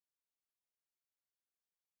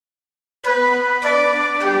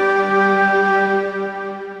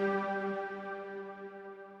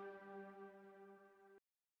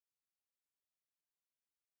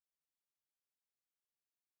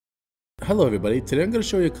Hello everybody, today I'm going to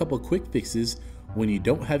show you a couple quick fixes when you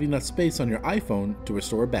don't have enough space on your iPhone to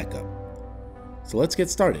restore a backup. So let's get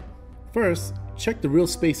started. First, check the real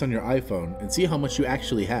space on your iPhone and see how much you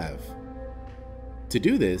actually have. To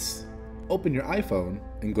do this, open your iPhone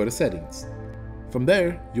and go to Settings. From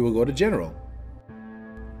there, you will go to General.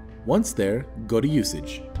 Once there, go to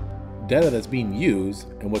Usage. Data that's being used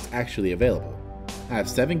and what's actually available. I have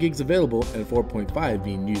 7 gigs available and 4.5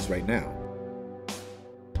 being used right now.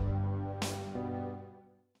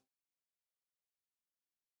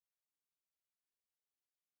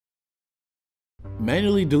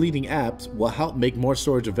 Manually deleting apps will help make more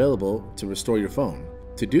storage available to restore your phone.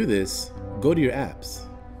 To do this, go to your apps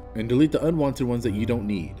and delete the unwanted ones that you don't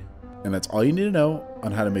need. And that's all you need to know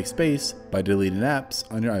on how to make space by deleting apps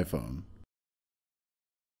on your iPhone.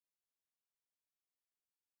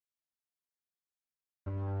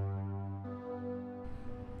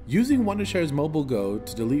 Using Wondershare's MobilGo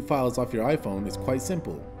to delete files off your iPhone is quite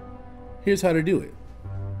simple. Here's how to do it.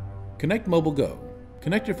 Connect MobilGo.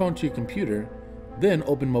 Connect your phone to your computer, then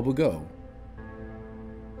open MobilGo.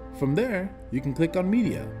 From there, you can click on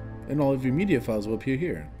Media, and all of your media files will appear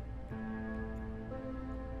here.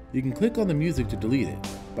 You can click on the music to delete it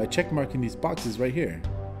by checkmarking these boxes right here.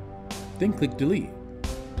 Then click Delete.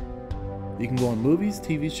 You can go on movies,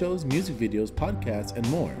 TV shows, music videos, podcasts, and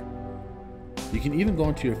more. You can even go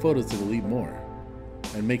into your photos to delete more,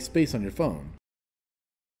 and make space on your phone.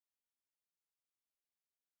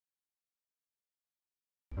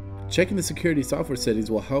 Checking the security software settings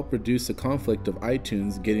will help reduce the conflict of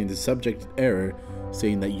iTunes getting the subject error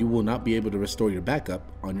saying that you will not be able to restore your backup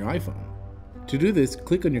on your iPhone. To do this,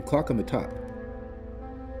 click on your clock on the top.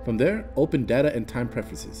 From there, open Data and Time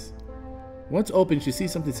Preferences. Once open, you should see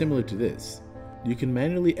something similar to this. You can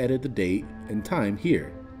manually edit the date and time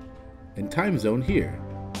here, and time zone here.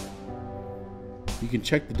 You can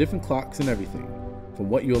check the different clocks and everything, from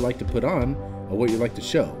what you would like to put on or what you'd like to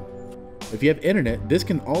show. If you have internet, this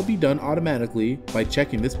can all be done automatically by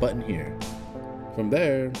checking this button here. From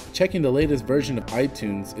there, checking the latest version of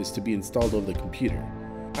iTunes is to be installed over the computer.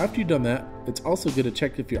 After you've done that, it's also good to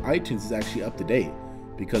check if your iTunes is actually up to date,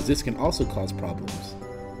 because this can also cause problems.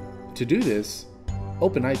 To do this,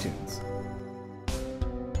 open iTunes.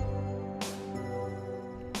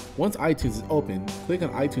 Once iTunes is open, click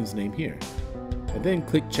on iTunes name here, and then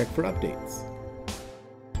click Check for Updates.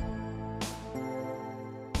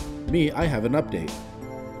 I have an update.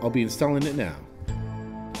 I'll be installing it now.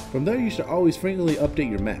 From there, you should always frequently update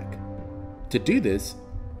your Mac. To do this,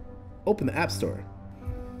 open the App Store.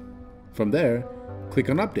 From there, click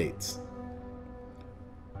on Updates.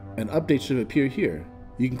 An update should appear here.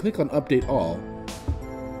 You can click on Update All,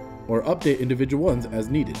 or update individual ones as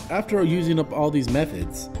needed. After using up all these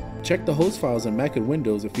methods, check the host files on Mac and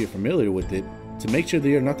Windows if you're familiar with it to make sure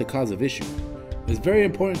they are not the cause of issue. It's very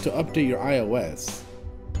important to update your iOS,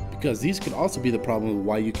 because these could also be the problem with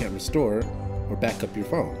why you can't restore or back up your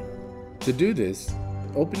phone. To do this,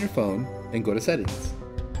 open your phone and go to Settings.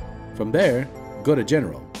 From there, go to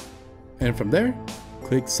General. And from there,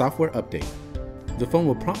 click Software Update. The phone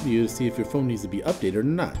will prompt you to see if your phone needs to be updated or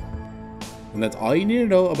not. And that's all you need to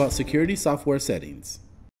know about security software settings.